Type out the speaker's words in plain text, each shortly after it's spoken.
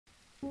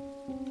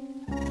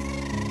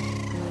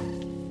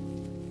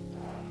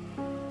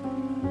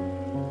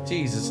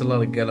Jesus, a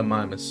lot of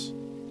Gallimimus.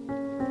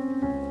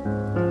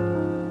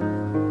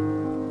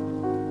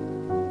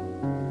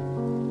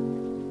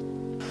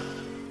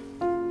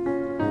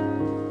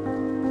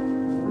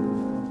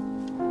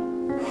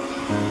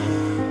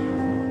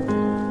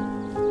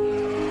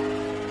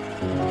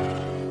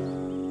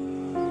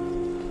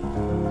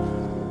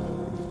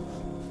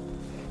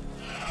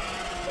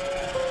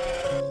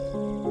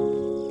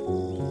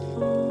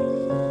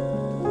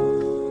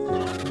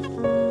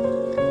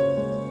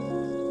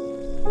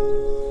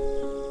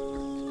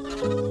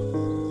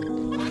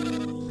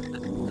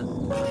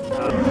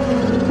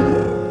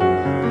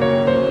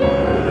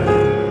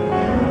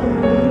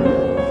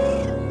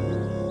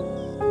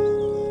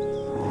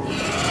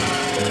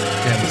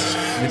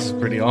 This is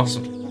pretty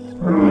awesome.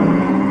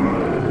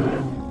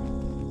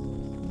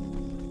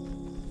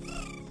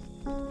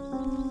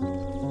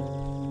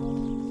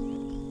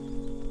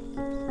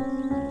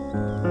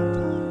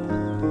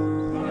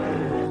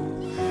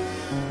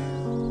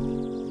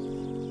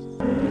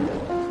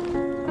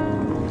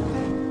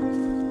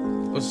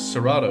 What's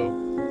Serato?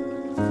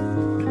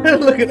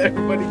 Look at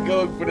everybody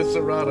going for the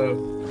Serato.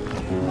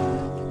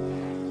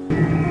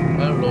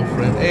 I don't know,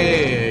 friend.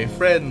 Hey,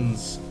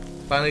 friends!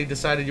 Finally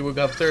decided you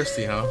got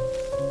thirsty, huh?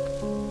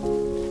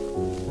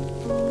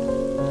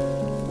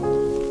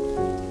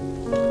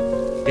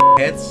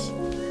 Heads.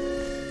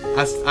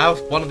 I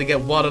wanted to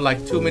get water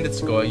like 2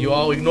 minutes ago. You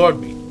all ignored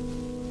me.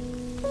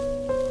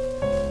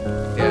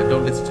 Yeah,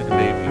 don't listen to the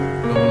baby.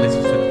 Don't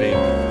listen to the baby.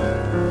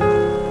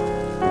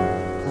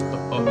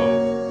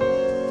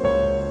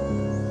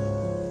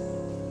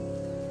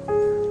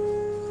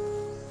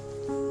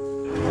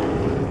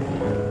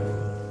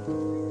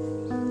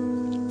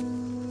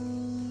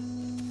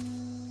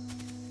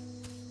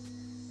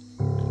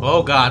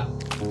 Oh god.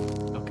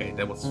 Okay,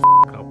 that was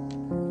f***ed up.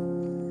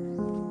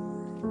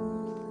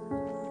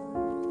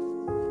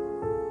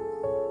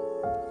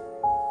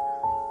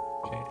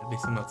 Okay, at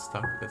least I'm not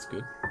stuck. That's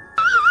good.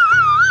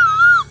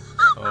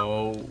 Oh.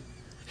 Oh.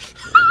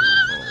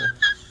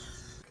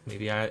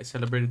 Maybe I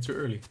celebrated too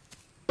early.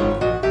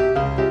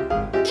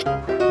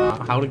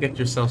 How to get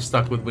yourself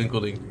stuck with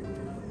Winkleding.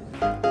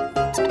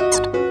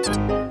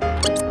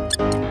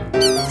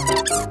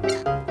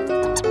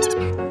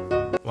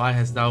 Why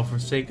hast thou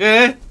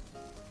forsaken?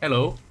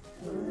 Hello.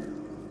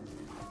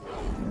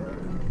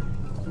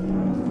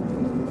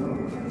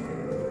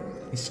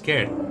 He's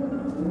scared.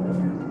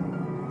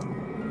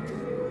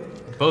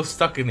 We're both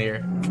stuck in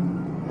here.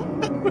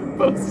 We're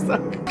both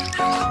stuck.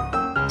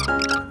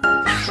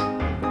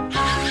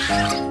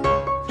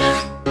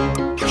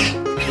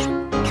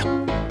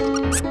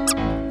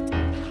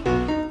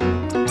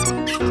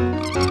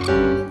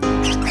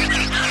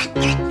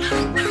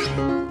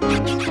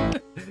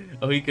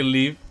 Oh, he can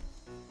leave.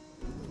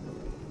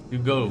 You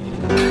go.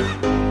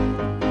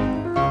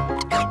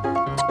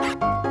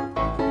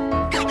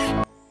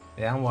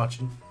 Yeah, I'm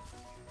watching.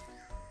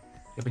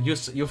 Yeah, but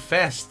you're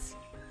fast.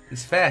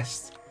 He's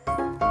fast. What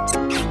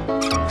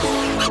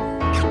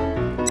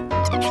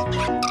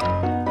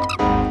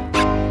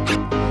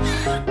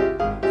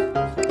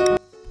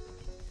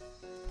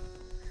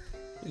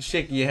are you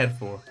shaking your head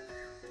for?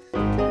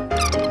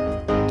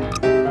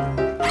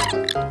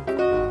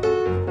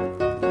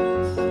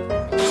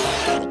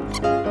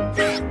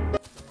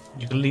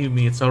 Believe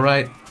me, it's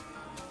alright.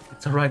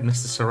 It's alright,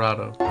 Mr.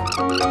 Serato.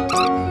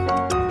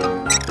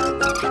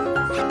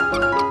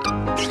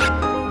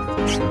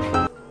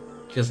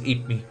 Just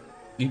eat me.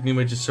 Eat me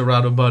with your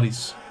Serato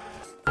buddies.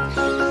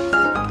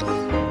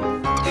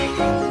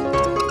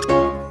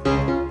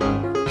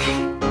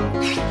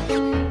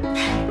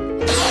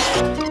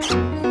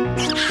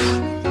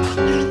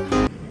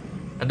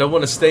 I don't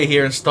want to stay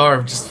here and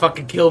starve. Just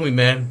fucking kill me,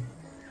 man.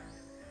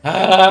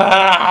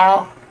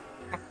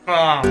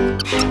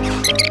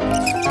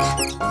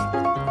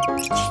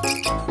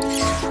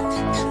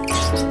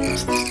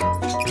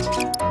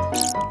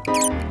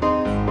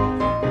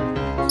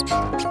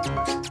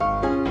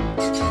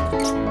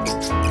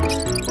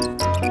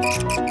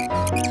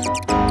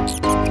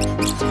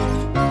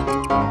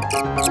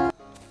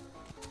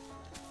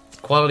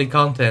 Quality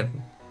content.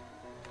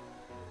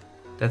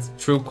 That's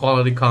true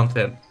quality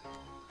content.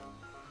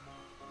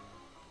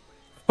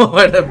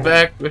 Oh, the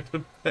back with the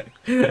back.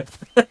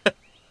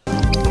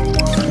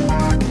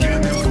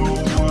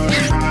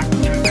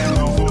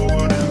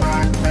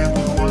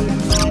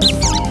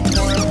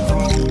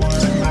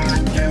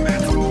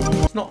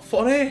 It's not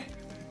funny.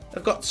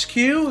 I've got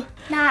skew.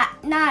 Nah,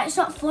 it's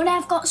not funny.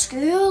 I've got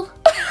school.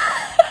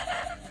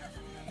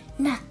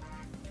 Nah,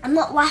 I'm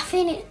not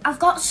laughing. I've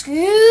got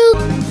school.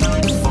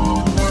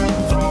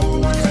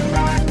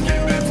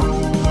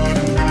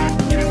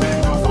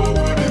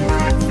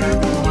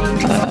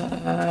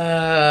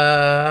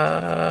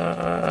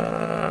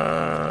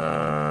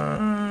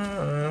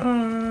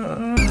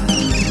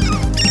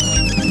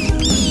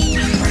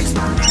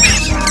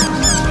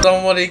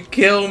 Somebody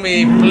kill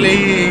me,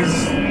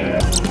 please.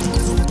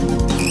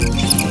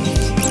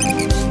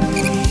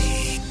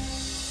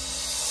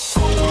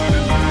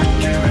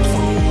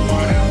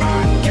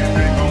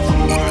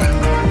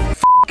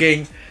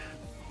 F***ing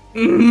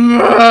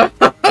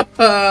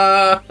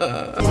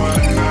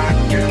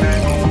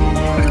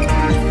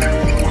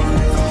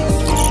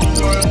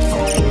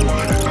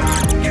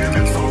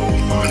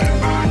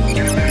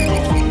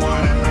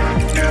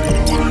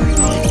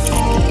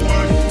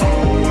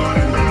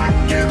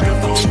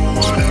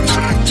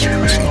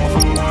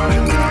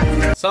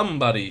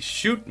Somebody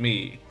shoot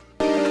me.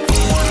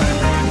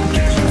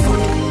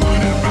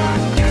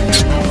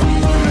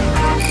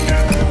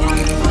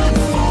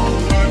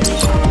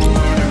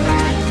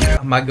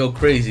 I might go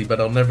crazy, but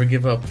I'll never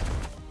give up.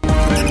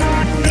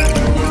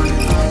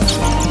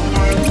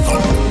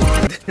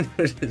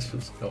 This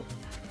was cool.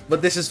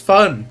 But this is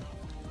fun.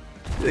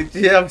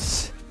 Yeah,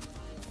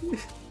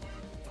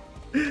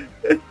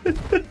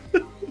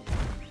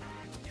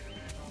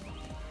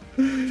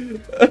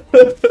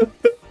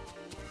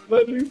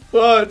 very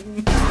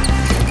fun.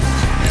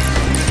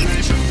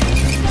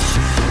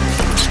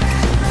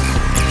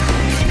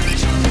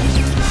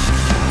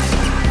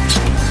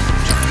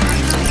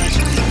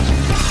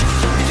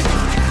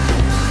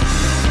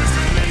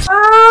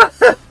 Ah,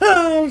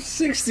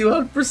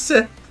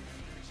 61%.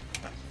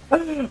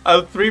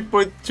 I'm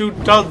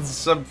 3.2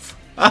 tons.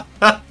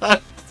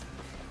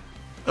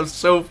 I'm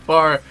so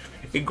far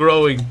in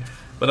growing,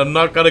 but I'm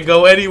not gonna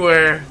go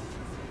anywhere.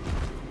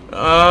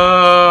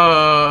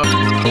 I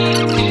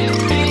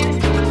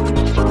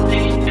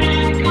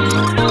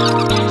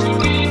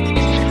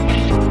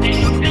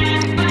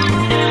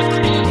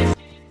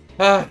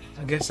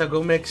guess I'll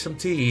go make some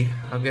tea.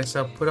 I guess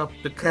I'll put up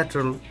the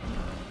kettle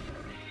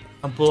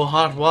and pour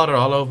hot water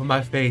all over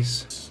my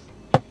face.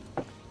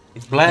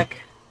 It's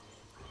black.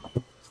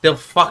 Still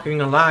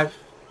fucking alive.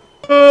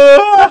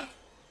 Come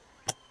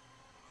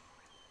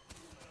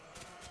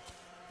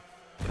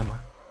on.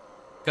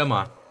 Come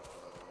on.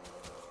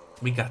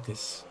 We got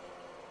this.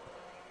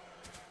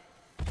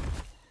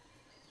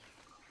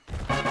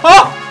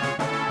 Oh!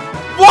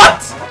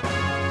 What?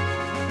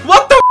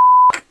 What the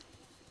f***?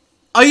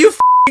 Are you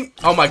f***ing?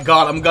 Oh my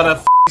god, I'm gonna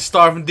f***ing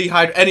starve and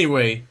dehydrate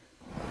anyway.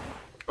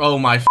 Oh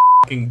my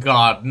f***ing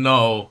god,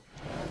 no.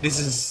 This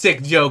is a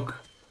sick joke.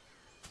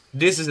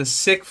 This is a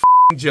sick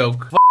f***ing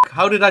joke. F***,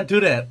 how did I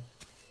do that?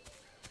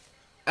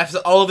 After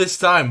all this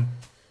time.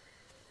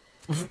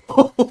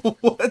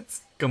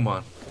 What? Come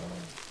on.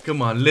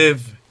 Come on,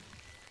 live.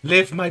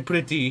 Live, my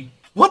pretty.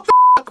 What the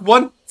f***?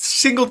 One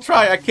single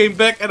try, I came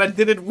back and I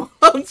did it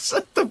once.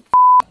 What the f***?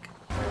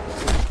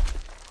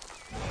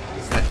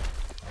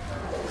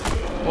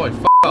 Boy,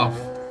 f*** off.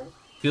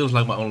 Feels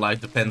like my own life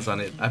depends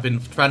on it. I've been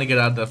trying to get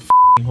out of the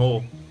f***ing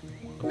hole.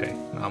 Okay,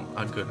 no,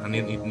 I'm good. I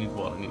need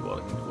water, need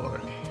water.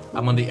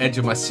 I'm on the edge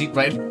of my seat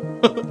right now.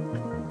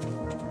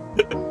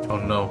 Oh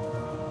no.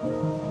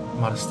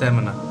 I'm out of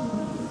stamina.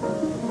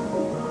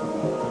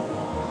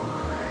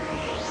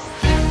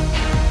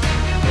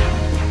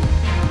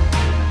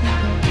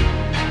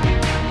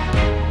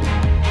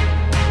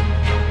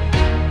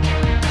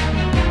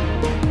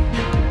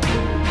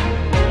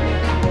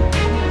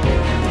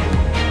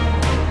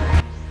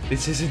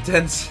 This is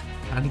intense.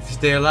 I need to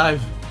stay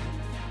alive.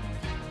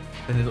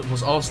 And it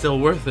was all still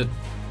worth it.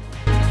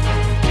 I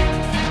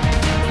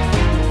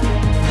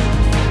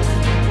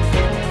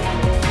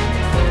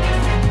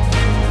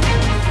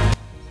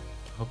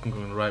hope I'm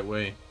going the right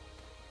way.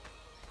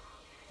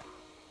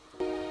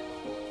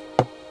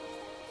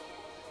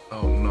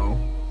 Oh no.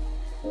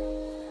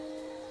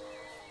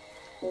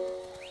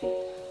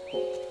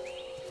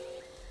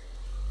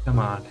 Come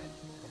on.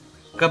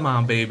 Come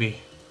on,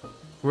 baby.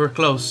 We're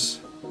close.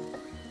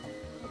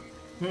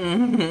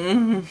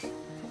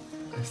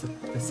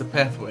 That's the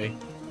pathway.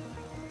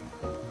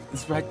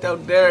 It's right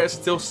down there. It's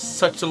still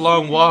such a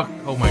long walk.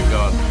 Oh my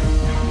god.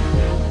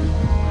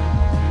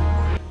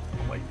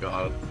 Oh my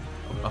god.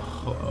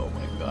 Oh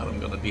my god. I'm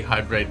gonna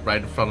dehydrate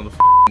right in front of the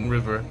f***ing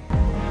river.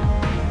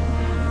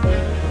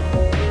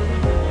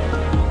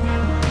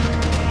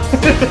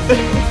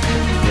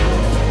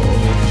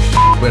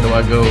 Where do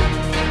I go?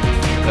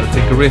 Gotta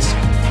take a risk.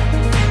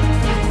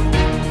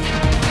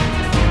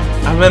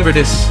 I remember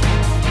this.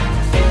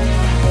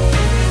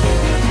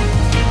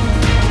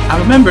 I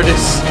remember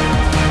this.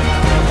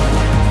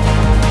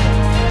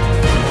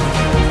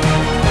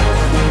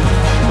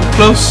 We're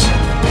close.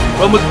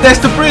 We're almost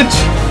past the bridge.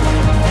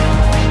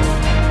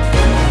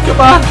 Come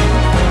on.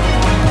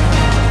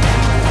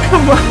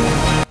 Come on.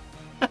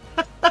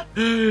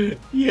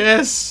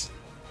 Yes.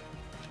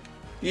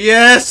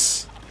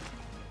 Yes.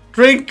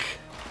 Drink.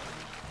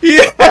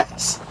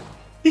 Yes.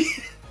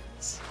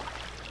 Yes.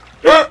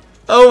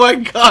 Oh my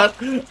god.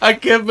 I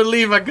can't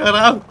believe I got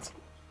out.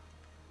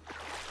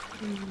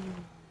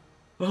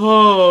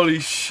 Holy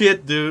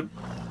shit, dude.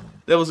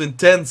 That was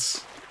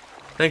intense.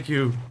 Thank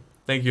you.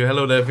 Thank you.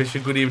 Hello there, Fisher.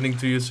 Good evening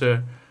to you,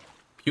 sir.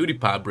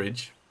 PewDiePie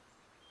bridge.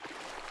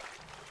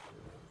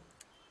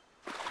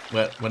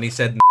 Well, when he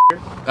said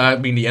I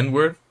mean the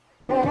N-word.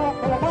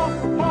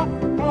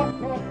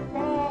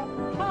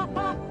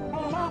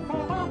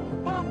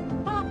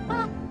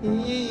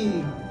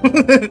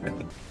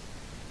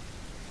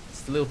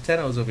 It's the little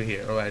Tenos over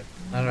here. Alright,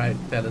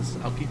 fellas.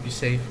 I'll keep you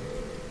safe.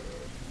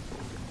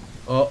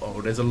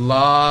 Uh-oh, there's a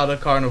lot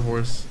of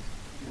carnivores.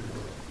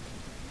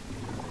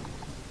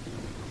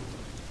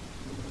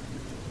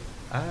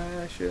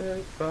 I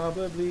should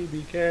probably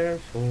be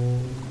careful.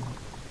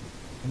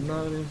 I'm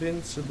not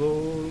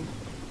invincible.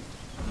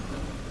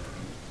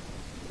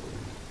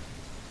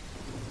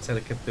 Said I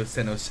kept the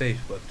Stego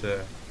safe, but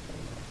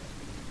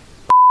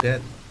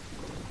dead.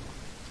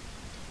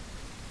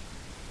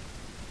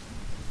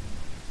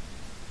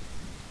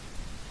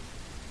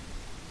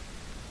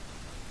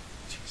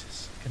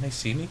 Jesus, can they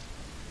see me?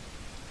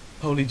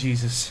 Holy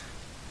Jesus.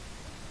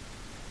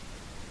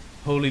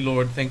 Holy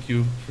Lord, thank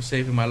you for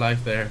saving my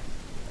life there.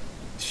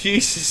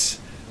 Jesus.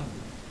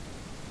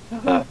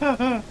 Just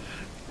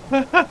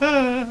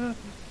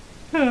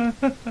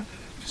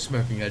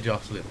smirking at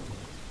Jocelyn.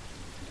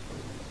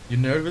 You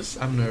nervous?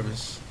 I'm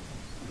nervous.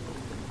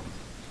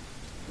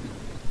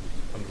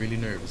 I'm really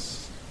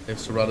nervous. If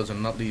Serratos are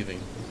not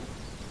leaving.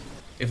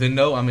 If they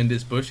know I'm in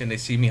this bush and they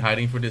see me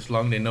hiding for this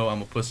long, they know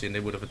I'm a pussy and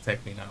they would have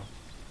attacked me now.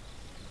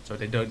 So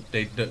they don't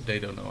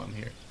know I'm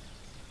here.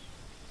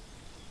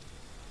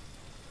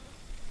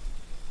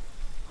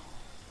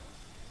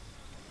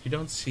 You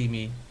don't see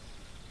me.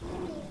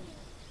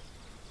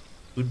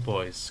 Good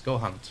boys, go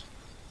hunt.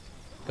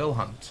 Go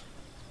hunt.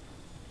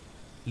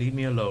 Leave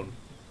me alone.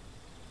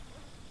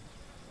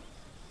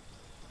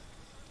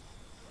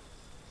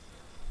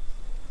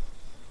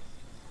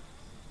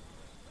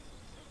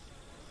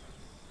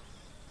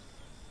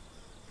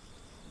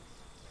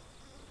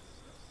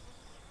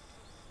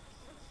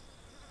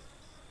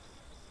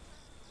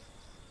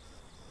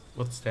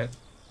 What's that?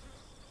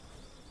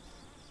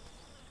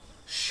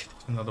 Shit,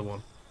 another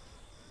one.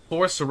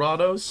 4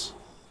 Serratos?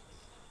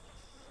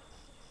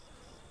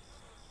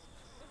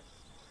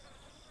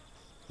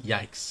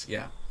 Yikes,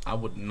 yeah. I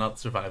would not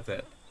survive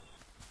that.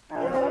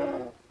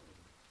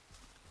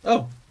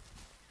 Oh!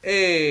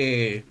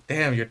 Hey!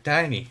 Damn, you're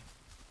tiny.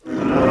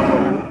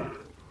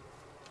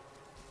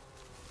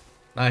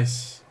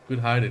 Nice. Good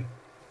hiding.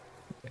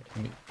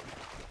 Okay,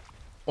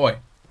 oi.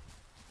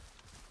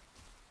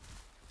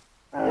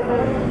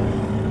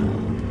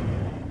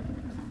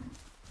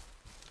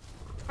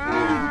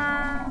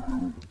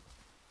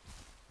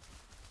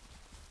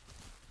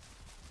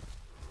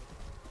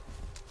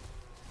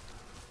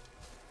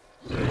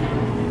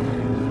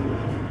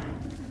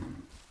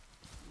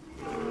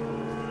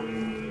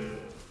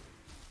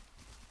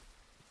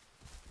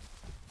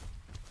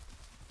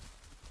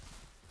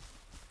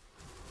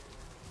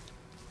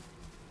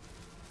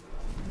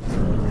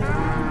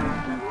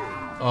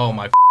 Oh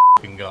my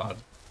fucking god.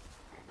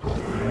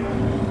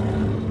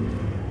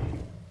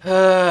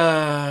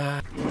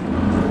 The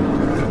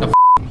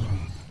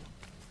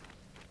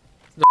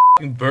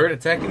fucking bird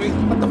attacking me?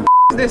 What the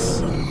is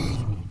this?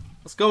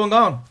 What's going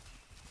on?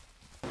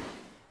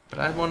 But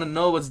I want to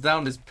know what's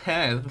down this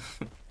path.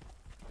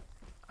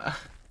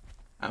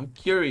 I'm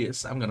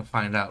curious. I'm gonna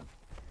find out.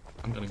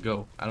 I'm gonna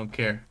go. I don't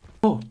care.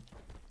 Oh!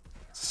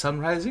 Is the sun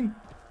rising?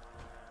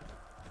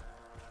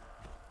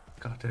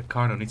 God, that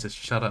Carno needs to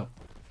shut up.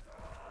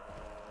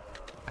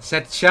 I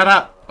said shut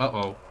up!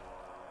 Uh-oh.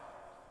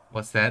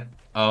 What's that?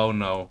 Oh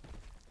no.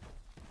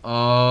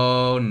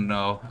 Oh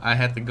no. I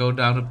had to go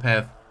down the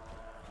path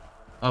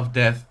of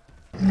death.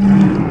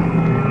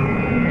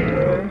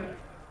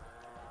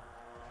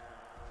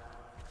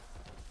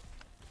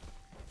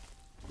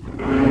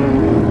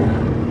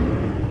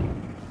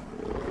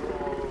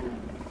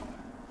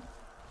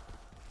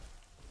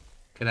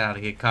 Get out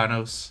of here,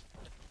 Carnos.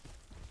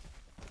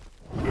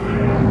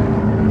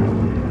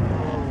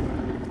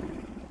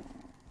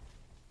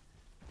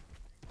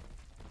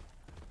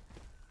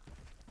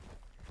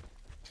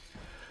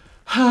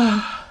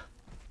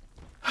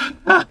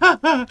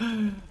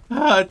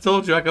 I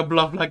told you I could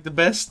bluff like the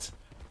best.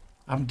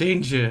 I'm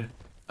danger.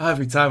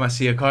 Every time I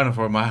see a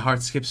carnivore, my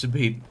heart skips a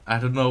beat. I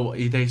don't know,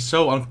 they're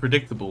so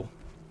unpredictable.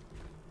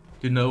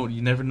 You know,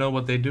 you never know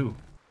what they do.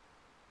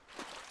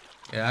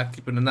 Yeah, I'm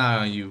keeping an eye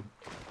on you.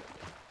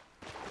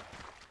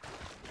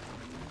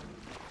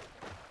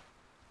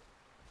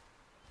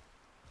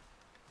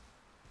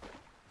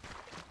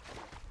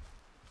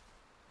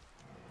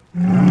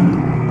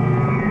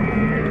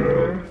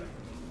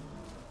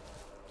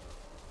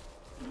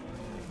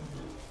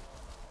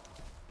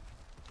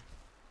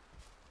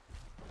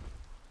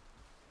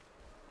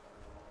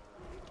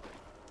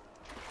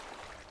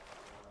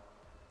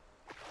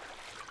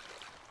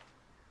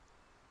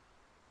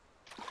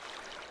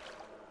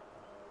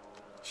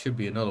 Should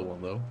be another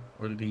one though.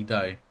 Or did he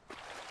die?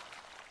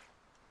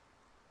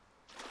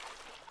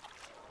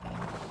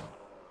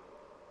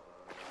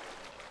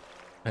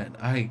 Man,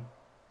 I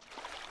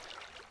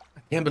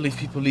can't believe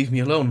people leave me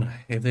alone.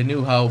 If they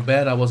knew how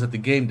bad I was at the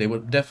game, they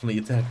would definitely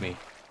attack me.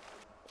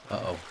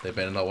 Uh-oh, they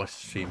better not watch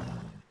the stream.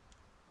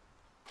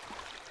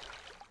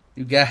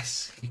 You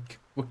guys,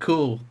 we're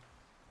cool.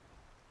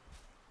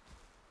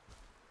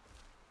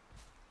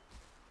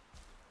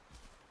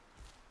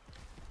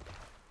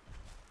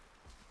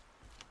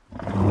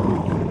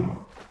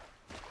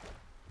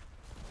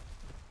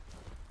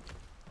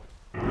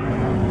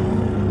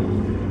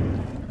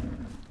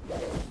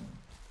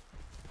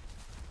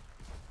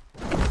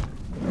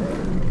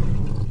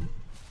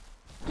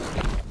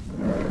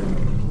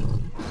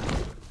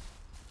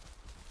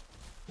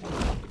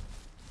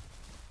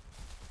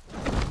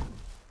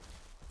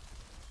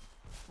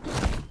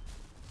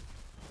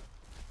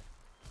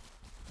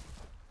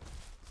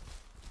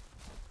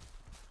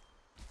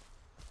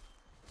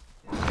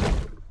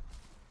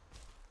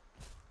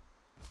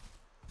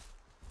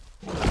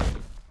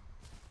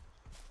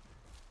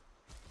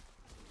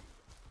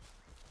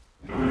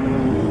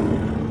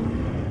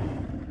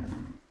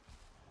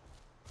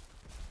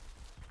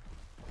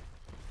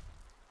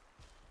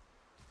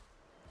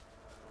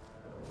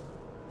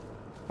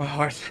 My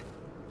heart.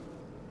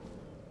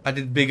 I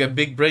did a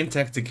big brain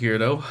tactic here,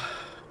 though.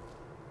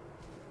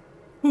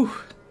 Whew.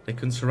 They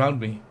couldn't surround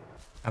me.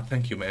 Ah,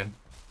 thank you, man.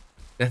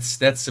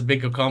 That's a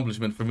big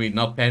accomplishment for me,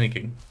 not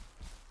panicking.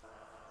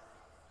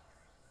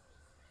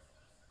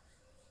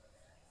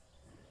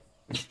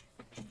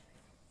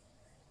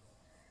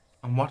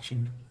 I'm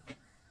watching.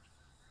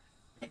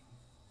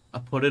 I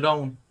put it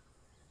on.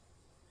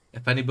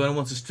 If anybody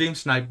wants to stream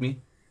snipe me,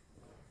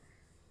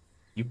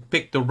 you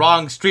picked the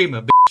wrong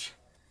streamer, bitch.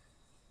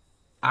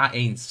 I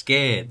ain't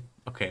scared.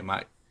 Okay,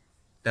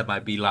 that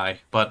might be a lie,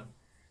 but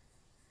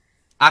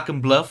I can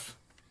bluff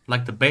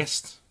like the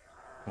best.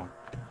 Come on.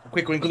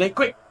 Quick, Wrinkle,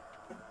 quick!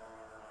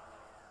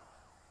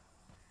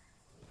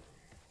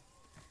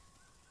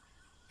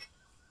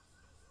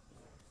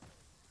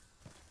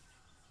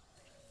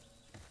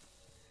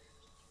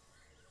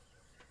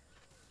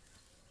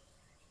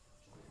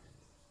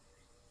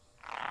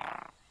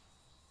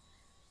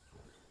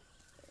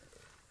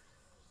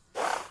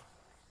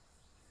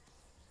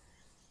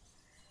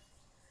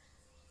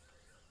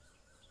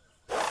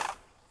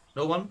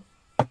 No one?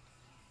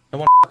 No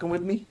one fucking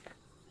with me?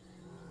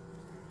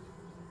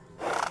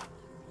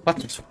 What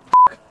the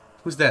fuck?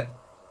 Who's that?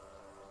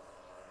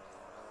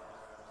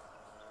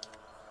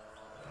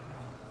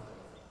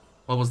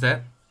 What was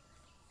that?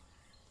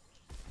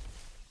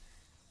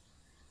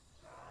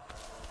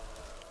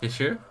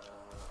 Fisher?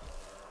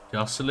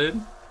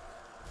 Jocelyn?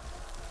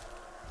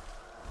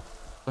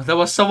 But there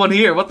was someone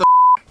here, what the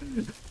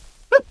f.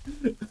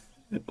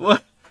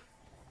 What?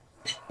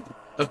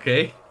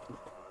 Okay.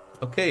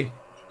 Okay.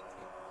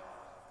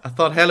 I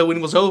thought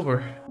Halloween was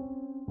over.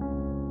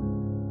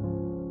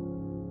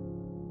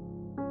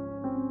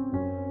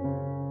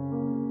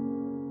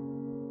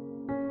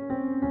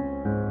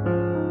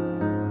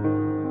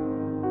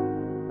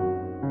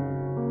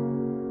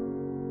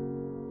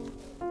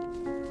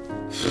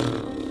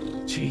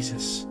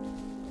 Jesus.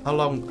 How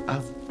long?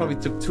 I probably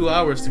took 2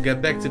 hours to get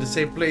back to the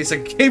same place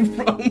I came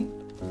from.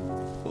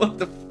 What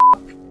the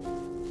fuck?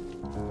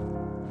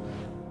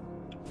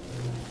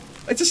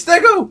 It's a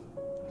Stego!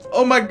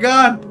 Oh my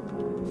god!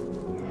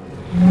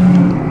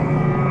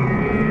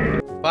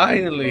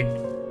 Finally!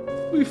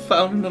 We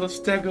found another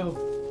Stego.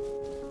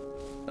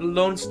 A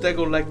lone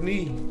Stego like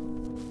me.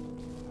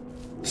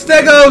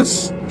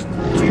 Stegos!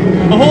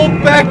 A whole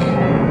pack!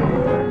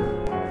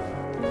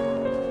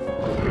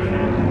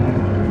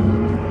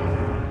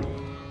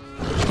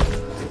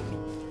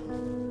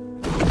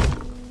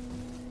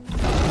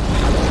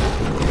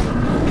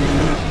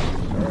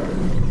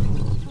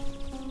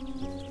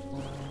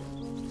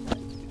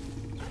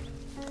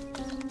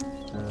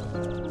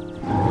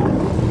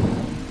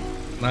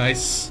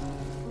 Nice.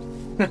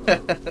 That's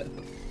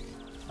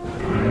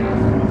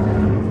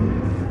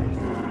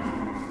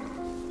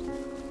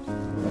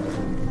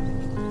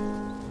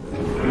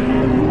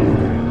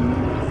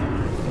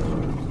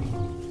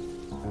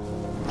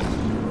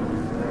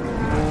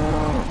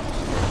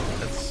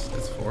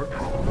 4.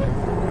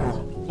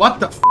 What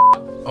the f?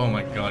 Oh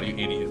my god, you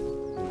idiot.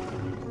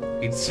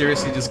 He'd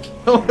seriously just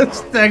kill a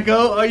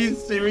Stego? Are you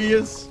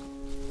serious?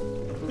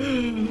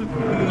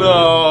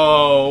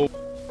 No.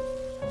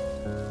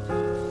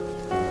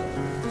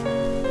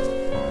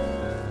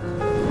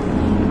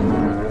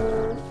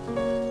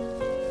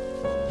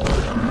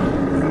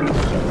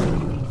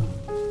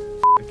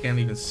 Can't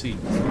even see.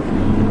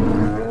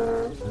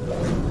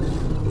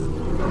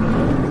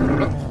 What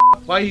the f?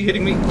 Why are you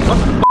hitting me? What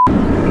the f?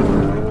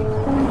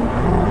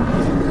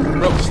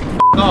 Bro, just f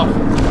off.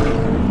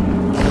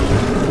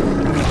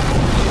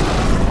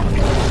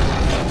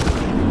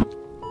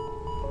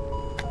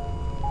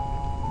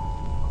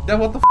 Then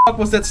what the f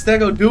was that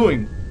Stego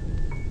doing?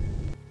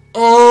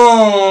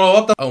 Oh,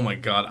 what the? Oh my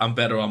god, I'm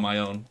better on my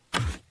own.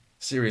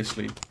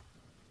 Seriously.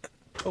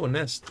 Oh, a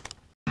nest.